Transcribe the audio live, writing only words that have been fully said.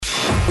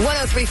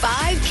103.5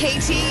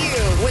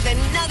 KTU with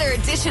another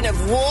edition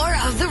of War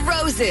of the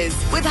Roses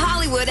with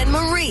Hollywood and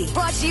Marie.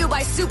 Brought to you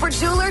by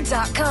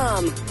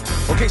superjeweler.com.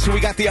 Okay, so we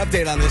got the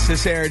update on this.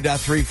 This aired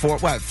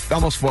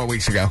almost 4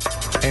 weeks ago.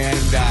 And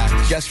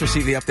just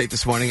received the update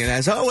this morning. And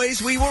as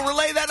always, we will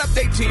relay that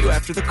update to you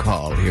after the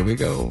call. Here we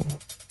go.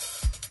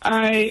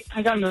 I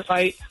got in a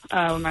fight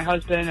with my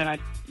husband, and I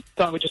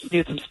thought we just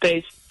needed some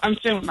space. I'm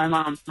staying with my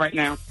mom right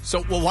now.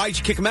 So, well, why'd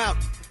you kick him out?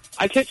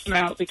 I kicked him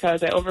out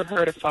because I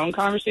overheard a phone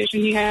conversation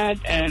he had,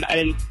 and I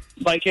didn't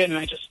like it, and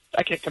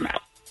I kicked him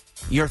out.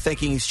 You're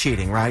thinking he's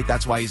cheating, right?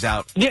 That's why he's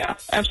out. Yeah,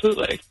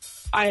 absolutely.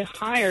 I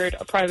hired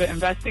a private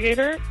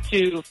investigator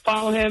to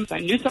follow him. I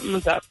knew something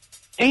was up,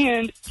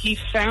 and he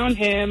found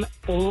him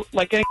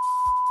like getting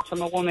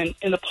from a woman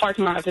in the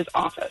parking lot of his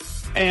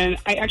office. And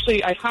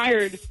I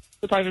hired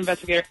the private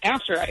investigator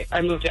after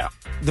I moved out.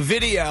 The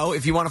video,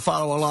 if you want to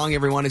follow along,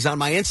 everyone, is on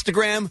my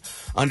Instagram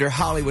under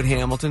Hollywood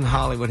Hamilton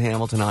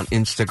on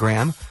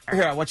Instagram.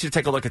 Here, I want you to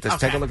take a look at this.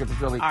 Okay. Take a look at this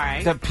really. All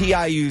right. The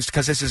PI used,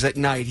 because this is at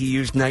night, he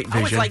used night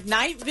vision. Oh, it's like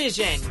night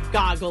vision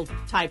goggle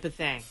type of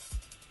thing.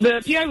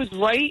 The PI was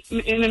right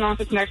in an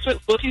office next to it,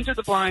 looking through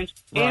the blinds,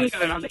 and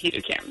got it on the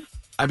heated camera.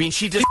 I mean,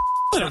 she just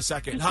for a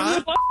second,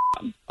 huh?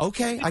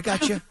 Okay, I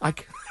got you.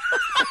 Okay.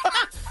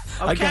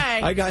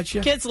 I got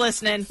you. Kids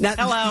listening. Now,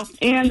 hello.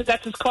 And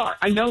that's his car.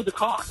 I know the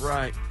car.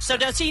 Right. So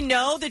does he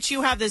know that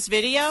you have this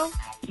video?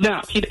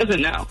 No, he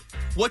doesn't know.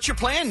 What's your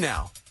plan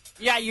now?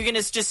 Yeah, you're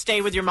going to just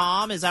stay with your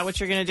mom? Is that what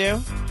you're going to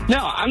do? No,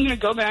 I'm going to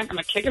go back. I'm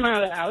going to kick him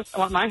out of the house. I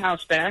want my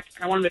house back.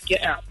 I want him to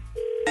get out.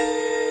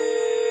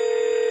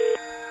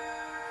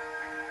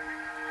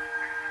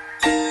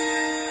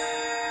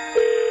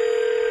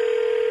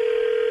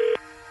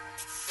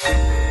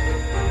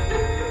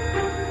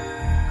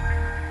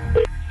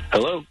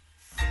 Hello.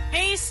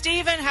 Hey,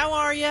 Steven, how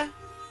are you?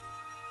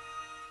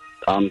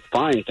 I'm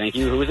fine, thank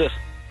you. Who is this?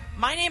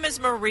 My name is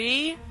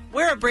Marie.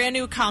 We're a brand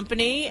new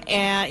company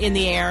in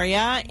the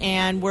area,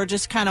 and we're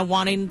just kind of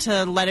wanting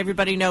to let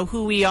everybody know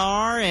who we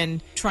are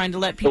and trying to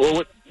let people...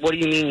 Well, what do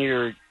you mean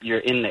you're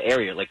in the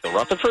area, like the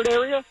Rutherford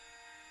area?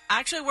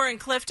 Actually, we're in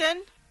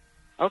Clifton.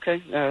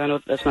 Okay, I know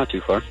that's not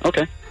too far.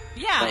 Okay.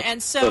 Yeah,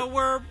 and so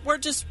we're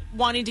just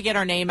wanting to get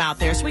our name out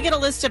there. So we get a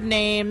list of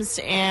names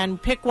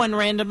and pick one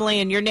randomly,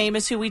 and your name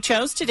is who we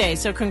chose today.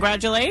 So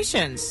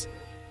congratulations.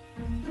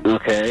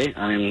 Okay,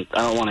 I mean,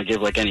 I don't want to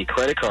give, like, any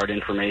credit card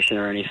information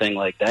or anything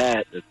like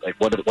that. Like,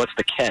 what's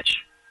the catch?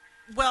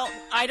 Well,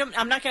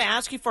 I'm not going to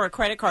ask you for a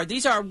credit card.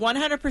 These are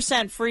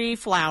 100% free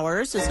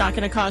flowers. It's not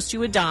going to cost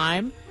you a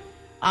dime.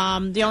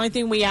 The only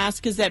thing we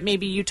ask is that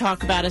maybe you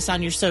talk about us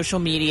on your social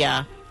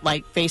media,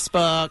 like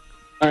Facebook.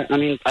 I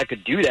mean, I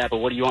could do that, but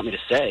what do you want me to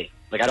say?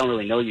 Like, I don't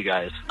really know you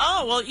guys.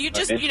 Oh, well, you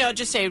just, Okay.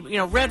 Just say,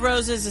 Red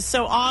Roses is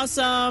so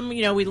awesome.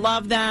 We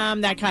love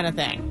them, that kind of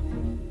thing.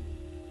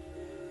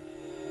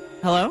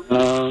 Hello?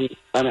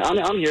 I mean,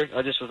 I'm here.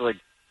 I just was like,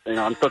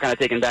 I'm still kind of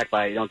taken back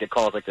by you don't get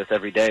calls like this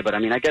every day. But I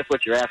mean, I guess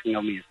what you're asking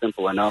of me is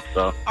simple enough.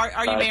 So,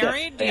 Are you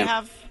married? Do you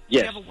have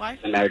a wife?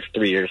 I'm married for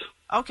 3 years.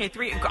 Okay,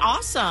 3.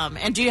 Awesome.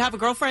 And do you have a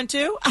girlfriend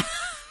too?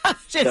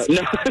 No,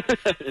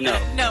 no,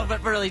 No,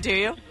 but really, do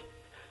you?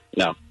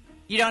 no.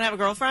 You don't have a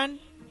girlfriend?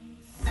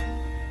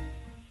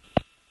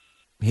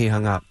 He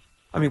hung up.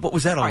 I mean, what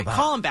was that all All right, about?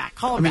 call him back.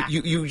 Call him back.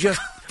 you just...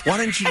 Why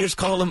didn't you just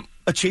call him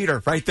a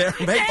cheater right there?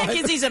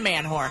 Because he's a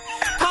man whore.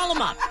 Call him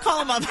up.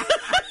 Call him up.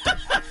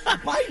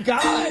 My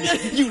God.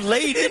 You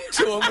laid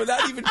into him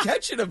without even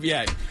catching him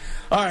yet.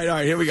 All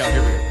right, here we go.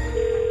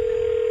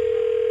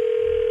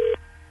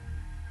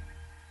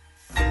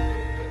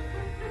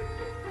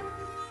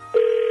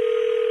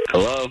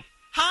 Hello.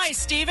 Hi,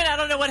 Steven. I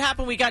don't know what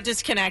happened. We got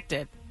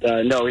disconnected.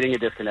 No, we didn't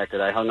get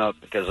disconnected. I hung up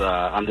because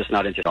I'm just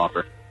not into the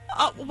offer.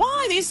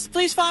 Why?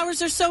 These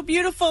flowers are so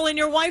beautiful, and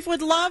your wife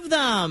would love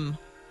them.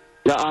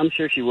 Yeah, I'm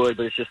sure she would,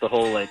 but it's just the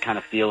whole kind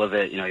of feel of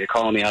it. You're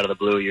calling me out of the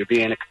blue. You're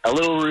being a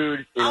little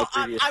rude.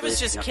 I was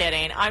just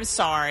kidding. I'm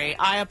sorry.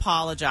 I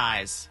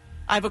apologize.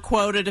 I have a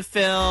quota to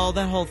fill,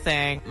 the whole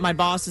thing. My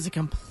boss is a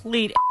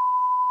complete...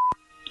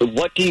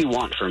 What do you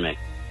want from me?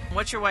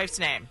 What's your wife's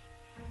name?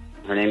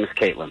 Her name is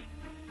Caitlin.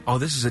 Oh,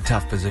 this is a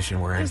tough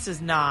position we're in. This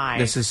is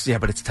nice.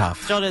 But it's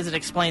tough. Still doesn't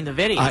explain the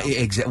video.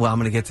 Well, I'm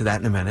going to get to that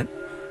in a minute.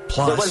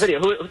 Plus... What video?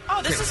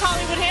 Oh, this is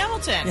Hollywood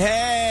Hamilton.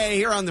 Hey,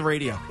 you're on the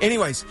radio.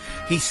 Anyways,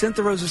 he sent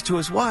the roses to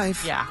his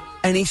wife. Yeah.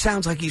 And he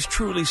sounds like he's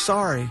truly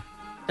sorry.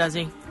 Does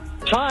he?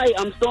 Hi,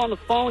 I'm still on the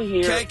phone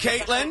here.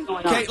 Caitlin?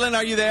 Caitlin,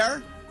 are you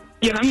there?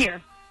 Yeah, I'm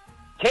here.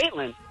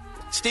 Caitlin?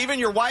 Steven,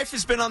 your wife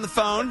has been on the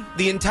phone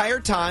the entire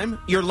time.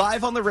 You're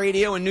live on the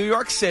radio in New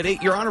York City.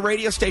 You're on a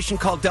radio station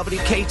called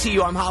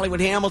WKTU. I'm Hollywood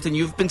Hamilton.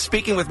 You've been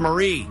speaking with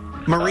Marie.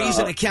 Marie's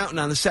an accountant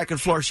on the second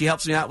floor. She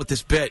helps me out with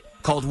this bit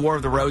called War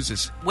of the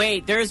Roses.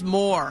 Wait, there's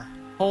more.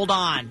 Hold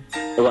on.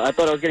 Well, I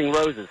thought I was getting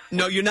roses.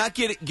 No, you're not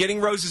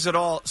getting roses at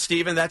all,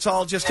 Steven. That's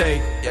all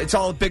it's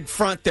all a big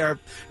front there.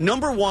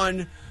 Number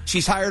one,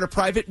 she's hired a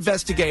private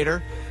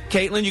investigator.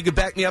 Caitlin, you can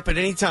back me up at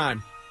any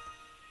time.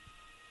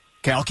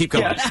 Okay, I'll keep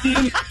going. Yeah.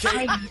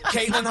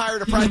 Caitlin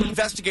hired a private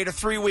investigator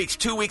 3 weeks,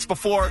 2 weeks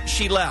before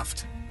she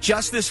left.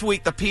 just this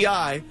week, the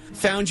PI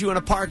found you in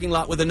a parking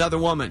lot with another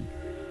woman.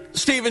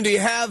 Steven, do you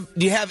have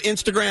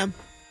Instagram?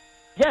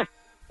 Yes.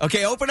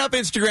 Okay, open up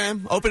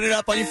Instagram. Open it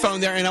up on your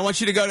phone there, and I want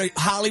you to go to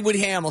Hollywood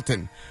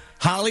Hamilton.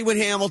 Hollywood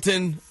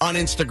Hamilton on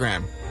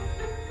Instagram.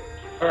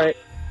 All right.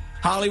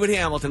 Hollywood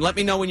Hamilton. Let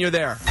me know when you're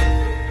there.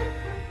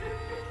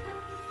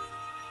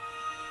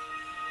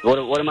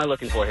 What am I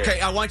looking for here? Okay,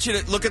 I want you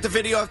to look at the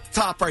video at the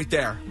top right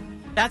there.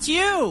 That's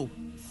you.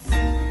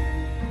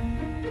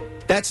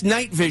 That's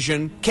night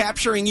vision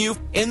capturing you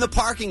in the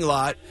parking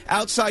lot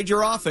outside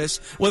your office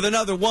with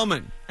another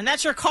woman. And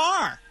that's your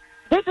car.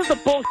 This is the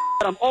bullshit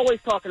that I'm always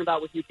talking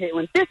about with you,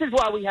 Caitlin. This is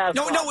why we have...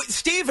 No,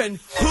 Steven,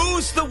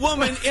 who's the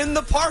woman in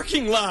the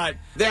parking lot?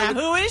 Yeah,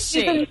 who is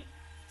she?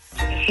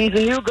 She's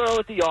a new girl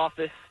at the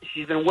office.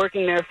 She's been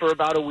working there for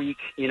about a week.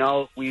 You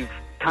know, we've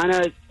had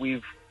a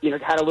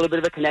little bit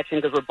of a connection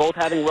because we're both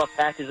having rough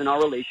patches in our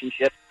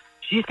relationship.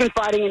 She's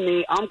confiding in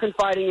me. I'm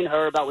confiding in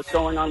her about what's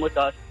going on with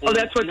us. Oh,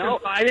 that's what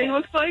confiding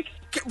looks like?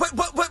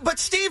 But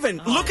Steven,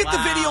 look at the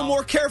video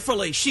more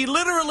carefully. She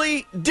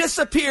literally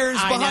disappears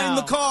behind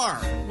the car.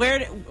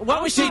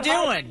 What was she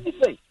doing?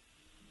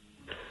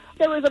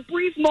 There was a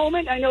brief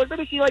moment. I know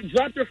maybe she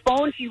dropped her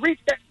phone. She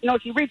reached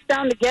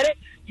down to get it.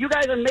 You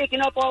guys are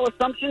making up all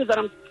assumptions that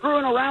I'm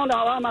screwing around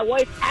my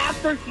wife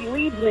after she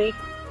leaves me.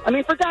 I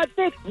mean, for God's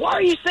sake, why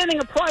are you sending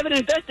a private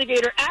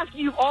investigator after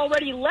you've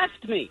already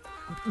left me?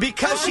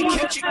 Because she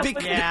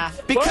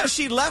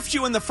left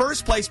you in the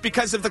first place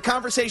because of the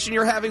conversation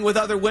you're having with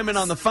other women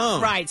on the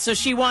phone. Right, so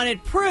she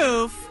wanted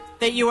proof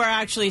that you were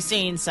actually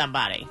seeing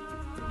somebody.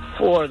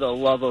 For the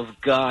love of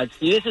God.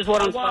 See, this is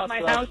what I'm talking about.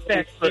 I want my house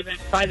back, Steven,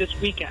 by this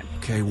weekend.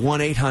 Okay,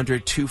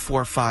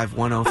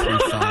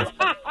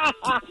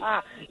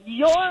 1-800-245-1035.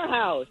 Your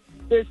house.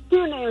 There's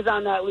two names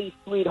on that lease,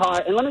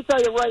 sweetheart. And let me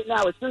tell you right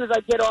now, as soon as I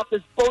get off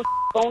this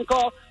phone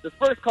call, the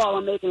first call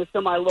I'm making is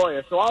to my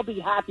lawyer. So I'll be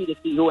happy to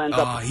see who ends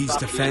up. Oh, he's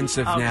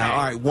defensive now.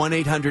 All right,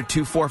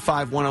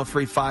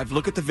 1-800-245-1035.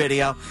 Look at the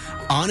video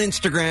on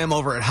Instagram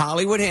over at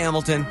Hollywood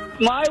Hamilton.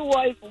 My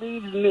wife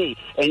leaves me,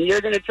 and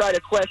you're going to try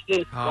to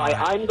question why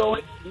I'm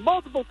going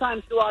multiple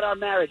times throughout our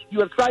marriage.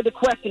 You have tried to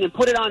question and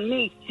put it on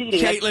me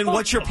cheating. Caitlin,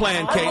 what's your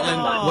plan,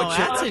 Caitlin?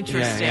 That's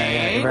interesting.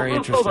 Yeah, very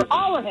interesting. Over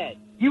all ahead.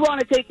 You want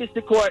to take this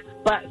to court,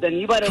 but then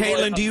you better...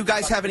 Caitlin, do you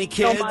guys have any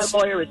kids? No, my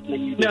lawyer is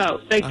me. No,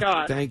 thank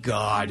God. Thank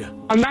God.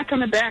 I'm not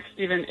coming back,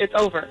 Steven. It's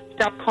over.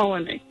 Stop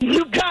calling me.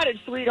 You got it,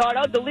 sweetheart.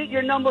 I'll delete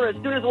your number as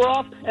soon as we're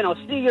off, and I'll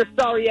see your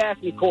sorry ass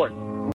in court.